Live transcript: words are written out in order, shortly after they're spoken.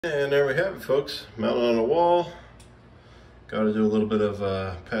And there we have it, folks. Mounted on the wall. Got to do a little bit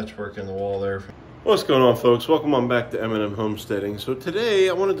of patchwork in the wall there. What's going on, folks? Welcome on back to M&M Homesteading. So today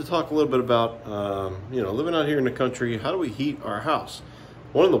I wanted to talk a little bit about, living out here in the country. How do we heat our house?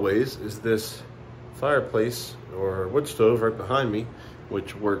 One of the ways is this fireplace or wood stove right behind me,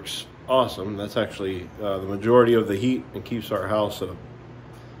 which works awesome. That's actually the majority of the heat and keeps our house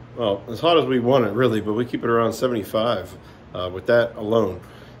well, as hot as we want it, really, but we keep it around 75 with that alone.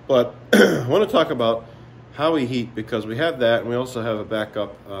 But I want to talk about how we heat, because we have that, and we also have a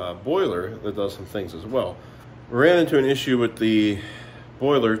backup boiler that does some things as well. We ran into an issue with the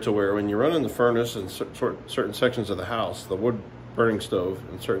boiler to where when you run in the furnace in certain sections of the house, the wood burning stove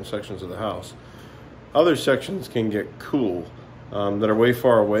in certain sections of the house, other sections can get cool that are way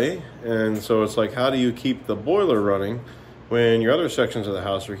far away. And so it's like, how do you keep the boiler running when your other sections of the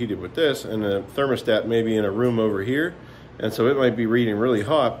house are heated with this, and the thermostat may be in a room over here? And so it might be reading really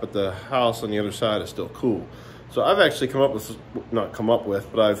hot, but the house on the other side is still cool. So I've actually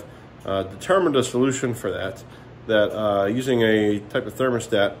but I've determined a solution for that, using a type of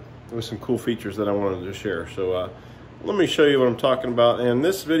thermostat with some cool features that I wanted to share. So let me show you what I'm talking about. And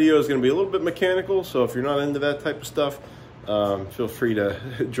this video is going to be a little bit mechanical, so if you're not into that type of stuff, feel free to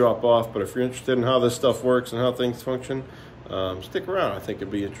drop off. But if you're interested in how this stuff works and how things function, stick around. I think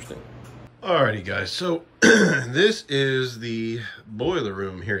it'd be interesting. Alrighty, guys, so this is the boiler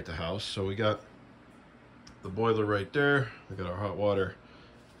room here at the house. So we got the boiler right there, we got our hot water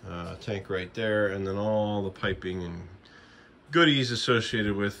tank right there, and then all the piping and goodies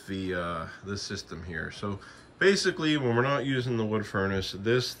associated with the system here. So basically, when we're not using the wood furnace,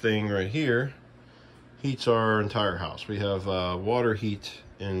 this thing right here heats our entire house. We have water heat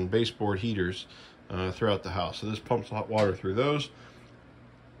and baseboard heaters throughout the house. So this pumps hot water through those,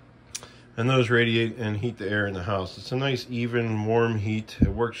 and those radiate and heat the air in the house. It's a nice, even, warm heat. It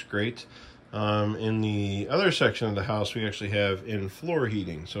works great. In the other section of the house, we actually have in-floor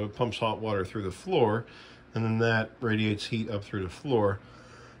heating. So it pumps hot water through the floor, and then that radiates heat up through the floor.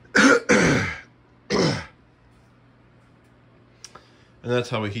 And that's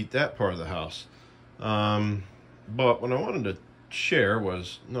how we heat that part of the house. But what I wanted to share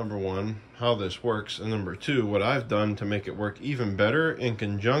was, number one, how this works, and number two, what I've done to make it work even better in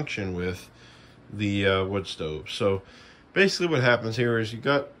conjunction with the wood stove. So basically what happens here is you've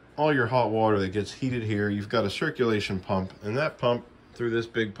got all your hot water that gets heated here. You've got a circulation pump, and that pump through this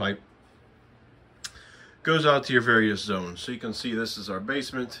big pipe goes out to your various zones. So you can see this is our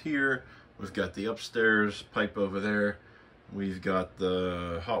basement here. We've got the upstairs pipe over there. We've got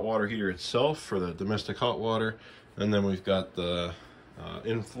the hot water heater itself for the domestic hot water. And then we've got the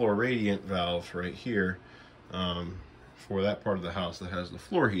in-floor radiant valve right here for that part of the house that has the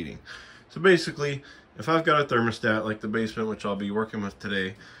floor heating. So basically, if I've got a thermostat like the basement, which I'll be working with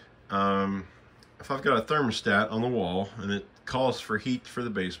today, if I've got a thermostat on the wall and it calls for heat for the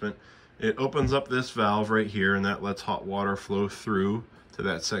basement, it opens up this valve right here, and that lets hot water flow through to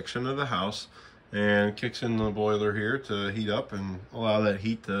that section of the house and kicks in the boiler here to heat up and allow that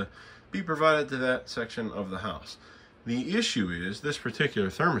heat to be provided to that section of the house. The issue is this particular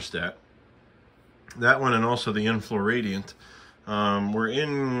thermostat, that one and also the in-floor radiant, we're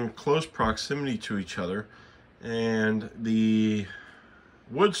in close proximity to each other, and the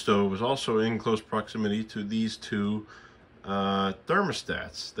wood stove is also in close proximity to these two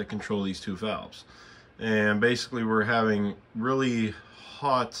thermostats that control these two valves. And basically we're having really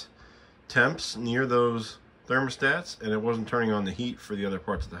hot temps near those thermostats, and it wasn't turning on the heat for the other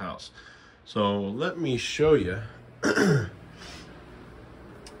parts of the house. So let me show you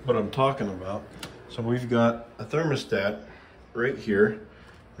what I'm talking about. So we've got a thermostat right here,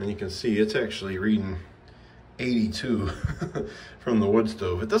 and you can see it's actually reading 82 from the wood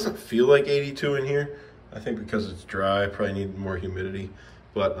stove. It doesn't feel like 82 in here, I think because it's dry. Probably need more humidity,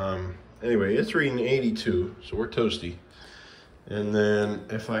 but anyway, it's reading 82, so we're toasty. And then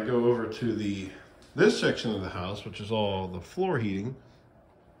if I go over to this section of the house, which is all the floor heating,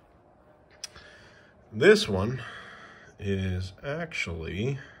 this one is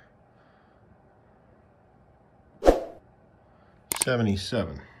actually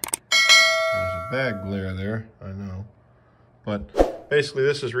 77. There's a bad glare there, I know. But basically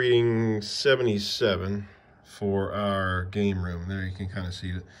this is reading 77 for our game room. There you can kind of see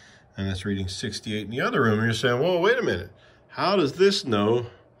it. And it's reading 68 in the other room. And you're saying, well, wait a minute. How does this know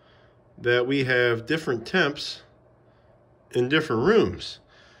that we have different temps in different rooms?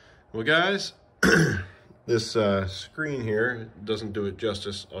 Well, guys, this screen here doesn't do it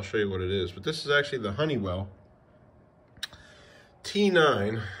justice. I'll show you what it is. But this is actually the Honeywell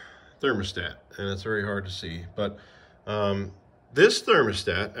T9 thermostat, and it's very hard to see. But This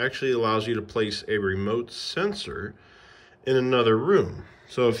thermostat actually allows you to place a remote sensor in another room.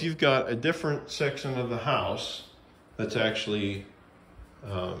 So if you've got a different section of the house that's actually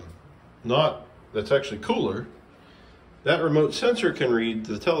that's actually cooler, that remote sensor can read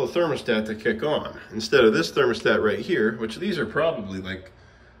to tell the thermostat to kick on, instead of this thermostat right here, which these are probably like,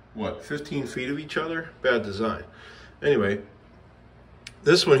 what, 15 feet of each other? Bad design. Anyway,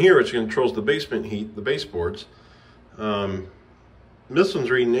 this one here, which controls the basement heat, the baseboards, this one's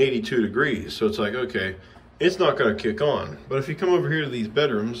reading 82 degrees, so it's like, okay, it's not going to kick on. But if you come over here to these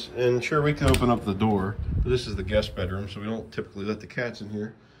bedrooms, and sure, we can open up the door, but this is the guest bedroom, so we don't typically let the cats in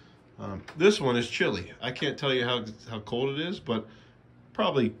here. This one is chilly. I can't tell you how cold it is, but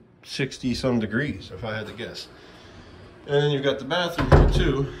probably 60 some degrees if I had to guess. And then you've got the bathroom here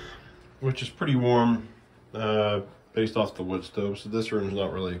too, which is pretty warm based off the wood stove, so this room's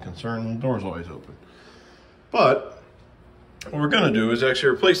not really a concern. The door's always open. But what we're going to do is actually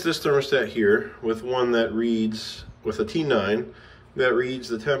replace this thermostat here with one that reads, with a T9, that reads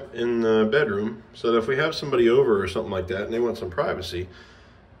the temp in the bedroom, so that if we have somebody over or something like that and they want some privacy,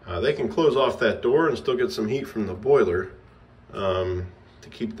 they can close off that door and still get some heat from the boiler to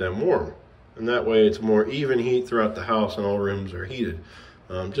keep them warm. And that way it's more even heat throughout the house and all rooms are heated.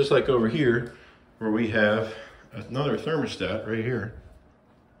 Just like over here where we have another thermostat right here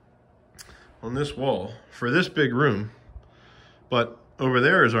on this wall for this big room. But over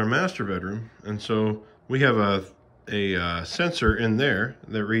there is our master bedroom, and so we have a sensor in there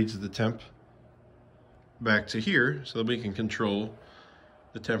that reads the temp back to here so that we can control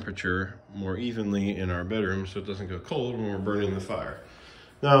the temperature more evenly in our bedroom so it doesn't go cold when we're burning the fire.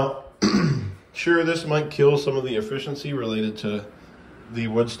 Now, sure, this might kill some of the efficiency related to the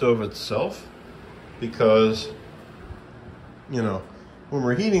wood stove itself, because, you know, when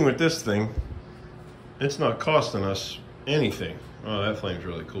we're heating with this thing, it's not costing us anything. Oh, that flame's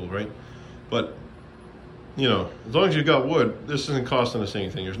really cool, right? But, you know, as long as you've got wood, this isn't costing us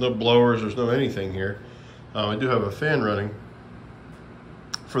anything. There's no blowers, there's no anything here. I do have a fan running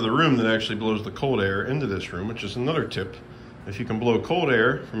for the room that actually blows the cold air into this room, which is another tip. If you can blow cold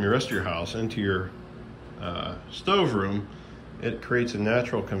air from the rest of your house into your stove room, it creates a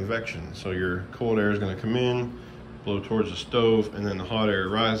natural convection. So your cold air is going to come in, blow towards the stove, and then the hot air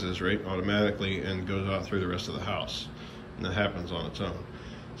rises, right, automatically and goes out through the rest of the house. And that happens on its own.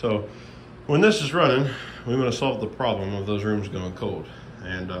 So when this is running, we want to solve the problem of those rooms going cold.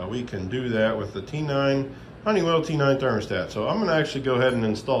 And we can do that with the Honeywell T9 Thermostat. So I'm going to actually go ahead and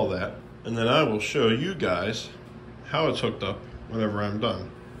install that, and then I will show you guys how it's hooked up whenever I'm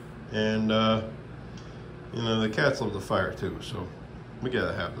done. And you know, the cats love the fire too, so we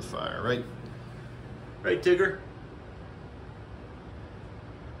gotta have the fire, right? Right, Tigger?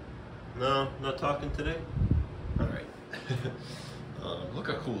 No, not talking today? All right. Look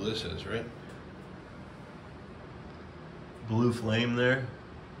how cool this is, right? Blue flame there.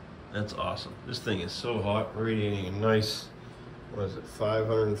 That's awesome. This thing is so hot, radiating a nice, what is it,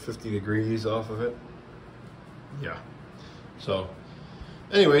 550 degrees off of it. Yeah. So,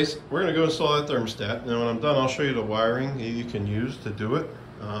 anyways, we're gonna go install that thermostat, and then when I'm done, I'll show you the wiring you can use to do it.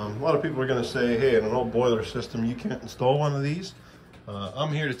 A lot of people are gonna say, hey, in an old boiler system, you can't install one of these.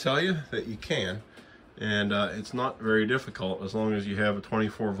 I'm here to tell you that you can, and it's not very difficult as long as you have a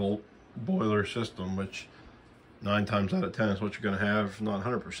 24-volt boiler system, which 9 times out of 10 is what you're going to have, not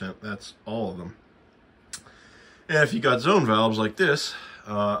 100%. That's all of them. And if you got zone valves like this,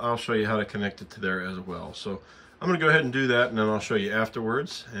 I'll show you how to connect it to there as well. So I'm going to go ahead and do that, and then I'll show you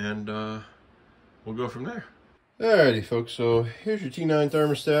afterwards, and we'll go from there. Alrighty, folks. So here's your T9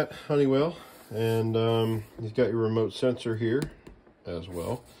 thermostat, Honeywell, and you've got your remote sensor here as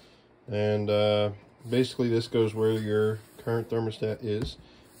well. And basically, this goes where your current thermostat is.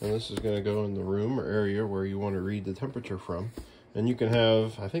 And this is going to go in the room or area where you want to read the temperature from. And you can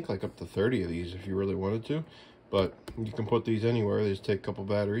have, I think, like up to 30 of these if you really wanted to. But you can put these anywhere. They just take a couple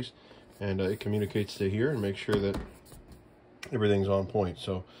batteries. And it communicates to here and make sure that everything's on point.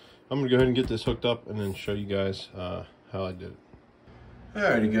 So I'm going to go ahead and get this hooked up and then show you guys how I did it.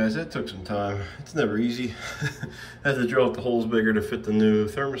 Alrighty guys, that took some time. It's never easy. I had to drill out the holes bigger to fit the new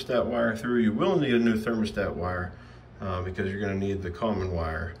thermostat wire through. You will need a new thermostat wire. Because you're going to need the common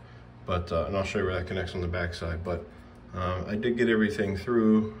wire, but and I'll show you where that connects on the back side. But I did get everything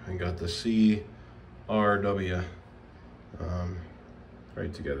through and got the C, R, W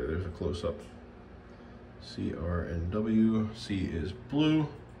right together. There's a close-up. C, R, and W. C is blue,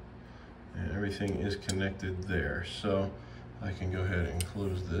 and everything is connected there. So I can go ahead and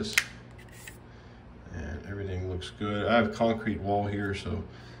close this, and everything looks good. I have concrete wall here, so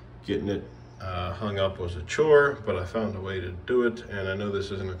getting it hung up was a chore, but I found a way to do it, and I know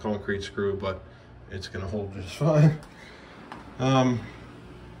this isn't a concrete screw, but it's going to hold just fine. Coming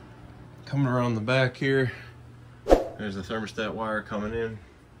around the back here, there's the thermostat wire coming in.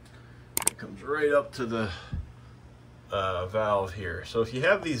 It comes right up to the valve here. So if you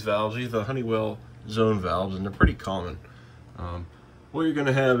have these valves, these are the Honeywell zone valves, and they're pretty common. What you're going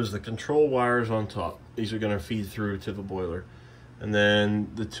to have is the control wires on top. These are going to feed through to the boiler. And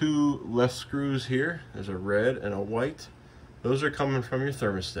then the two left screws here, there's a red and a white. Those are coming from your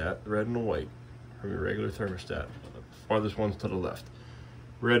thermostat, the red and the white, from your regular thermostat. Farthest one's to the left.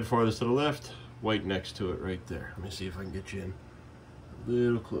 Red farthest to the left, white next to it right there. Let me see if I can get you in a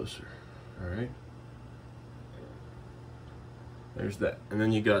little closer. All right. There's that. And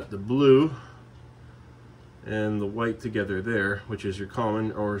then you got the blue and the white together there, which is your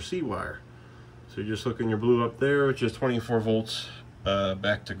common or C wire. So you're just hooking your blue up there, which is 24 volts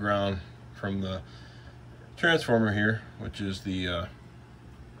back to ground from the transformer here, which is the,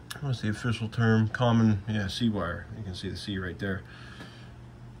 what's the official term? Common, yeah, C wire. You can see the C right there.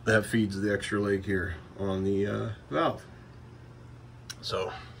 That feeds the extra leg here on the valve.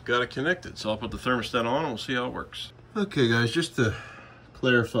 So, got it connected. So I'll put the thermostat on and we'll see how it works. Okay guys, just to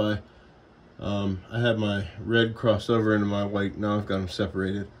clarify, I had my red crossed over into my white. Now I've got them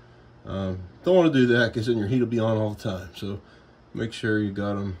separated. Don't want to do that because then your heat will be on all the time. So make sure you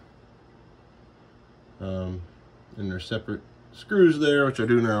got them in their separate screws there, which I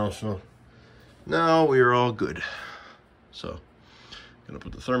do now. So now we are all good. So gonna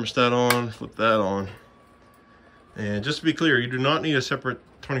put the thermostat on, flip that on. And just to be clear, you do not need a separate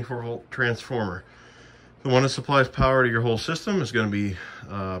 24 volt transformer. The one that supplies power to your whole system is going to be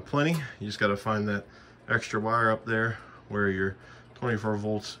plenty. You just got to find that extra wire up there where your 24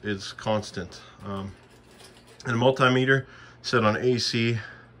 volts is constant. And a multimeter set on AC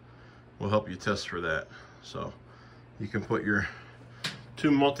will help you test for that. So you can put your two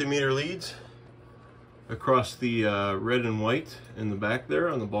multimeter leads across the red and white in the back there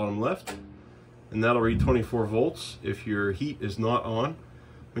on the bottom left, and that'll read 24 volts if your heat is not on.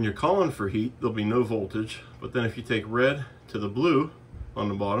 When you're calling for heat, there'll be no voltage, but then if you take red to the blue on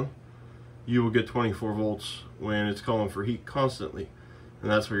the bottom, you will get 24 volts when it's calling for heat constantly. And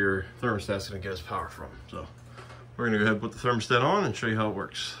that's where your thermostat's gonna get its power from. So we're gonna go ahead and put the thermostat on and show you how it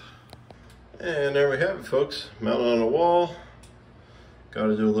works. And there we have it, folks. Mounted on the wall. Got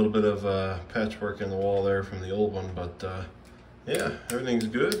to do a little bit of patchwork in the wall there from the old one, but yeah, everything's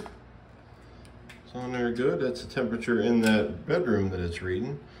good. It's on there good. That's the temperature in that bedroom that it's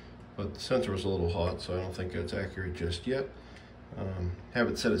reading, but the sensor was a little hot, so I don't think it's accurate just yet. Have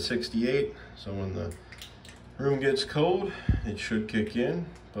it set at 68, so when the room gets cold, it should kick in.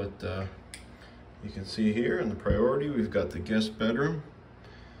 But you can see here in the priority, we've got the guest bedroom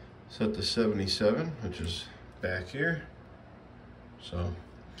set to 77, which is back here. So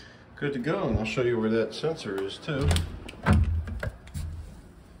good to go, and I'll show you where that sensor is too. I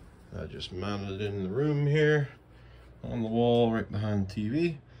just mounted it in the room here on the wall right behind the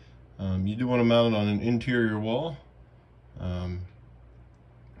TV. You do want to mount it on an interior wall,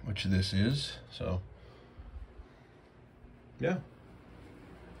 which this is. So yeah,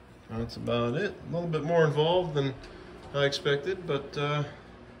 that's about it. A little bit more involved than I expected, but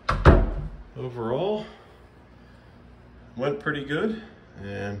overall went pretty good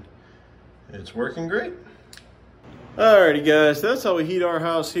and it's working great. Alrighty guys, that's how we heat our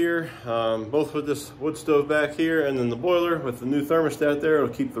house here, both with this wood stove back here and then the boiler with the new thermostat there. It'll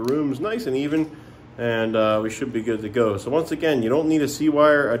keep the rooms nice and even, and we should be good to go. So once again, you don't need a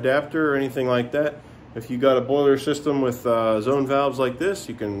C-wire adapter or anything like that. If you got a boiler system with zone valves like this,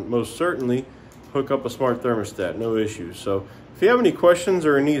 you can most certainly hook up a smart thermostat, no issues. So if you have any questions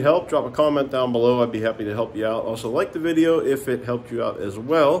or need help, drop a comment down below. I'd be happy to help you out. Also like the video if it helped you out as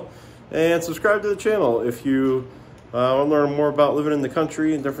well, and subscribe to the channel if you want to learn more about living in the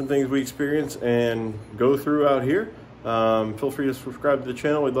country and different things we experience and go through out here. Feel free to subscribe to the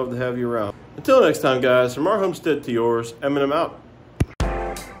channel. We'd love to have you around. Until next time, guys, from our homestead to yours, Eminem out.